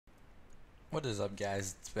What is up,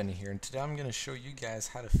 guys? It's Benny here, and today I'm going to show you guys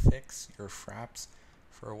how to fix your fraps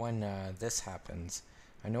for when this happens.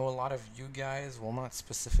 I know a lot of you guys, well, not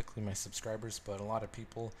specifically my subscribers, but a lot of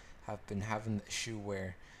people have been having the issue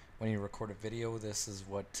where when you record a video, this is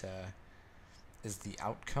what is the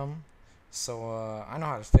outcome. So I know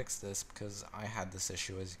how to fix this because I had this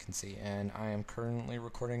issue, as you can see, and I am currently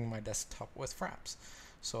recording my desktop with Fraps.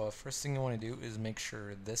 So first thing you want to do is make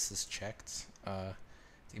sure this is checked.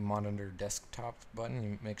 The monitor desktop button,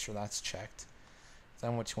 you make sure that's checked.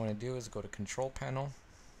 Then what you want to do is go to control panel,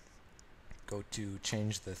 go to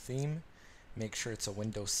change the theme, make sure it's a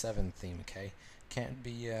Windows 7 theme, okay? Can't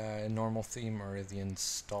be a normal theme or the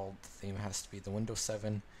installed theme, it has to be the Windows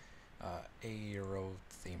 7 aero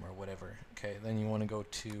theme or whatever, okay? Then you want to go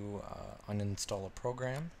to uninstall a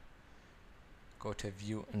program, go to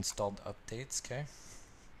view installed updates, okay?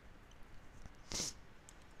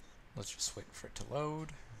 Let's just wait for it to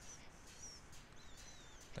load.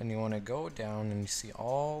 Then you want to go down and you see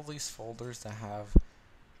all these folders that have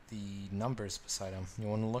the numbers beside them. You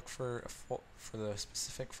want to look for the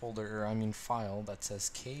specific folder, or I mean file, that says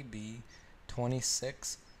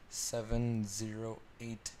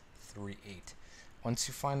KB2670838. Once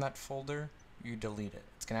you find that folder, you delete it.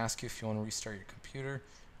 It's going to ask you if you want to restart your computer.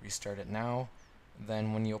 Restart it now.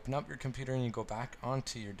 Then when you open up your computer and you go back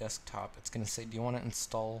onto your desktop, it's going to say, do you want to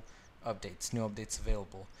install updates, new updates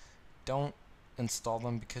available? Don't install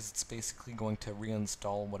them because it's basically going to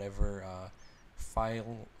reinstall whatever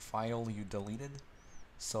file you deleted.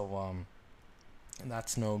 So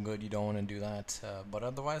that's no good. You don't want to do that. But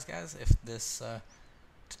otherwise, guys, if this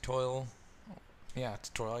tutorial, I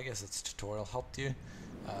guess it's tutorial, helped you,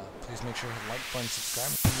 please make sure to like, button,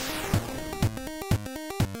 subscribe.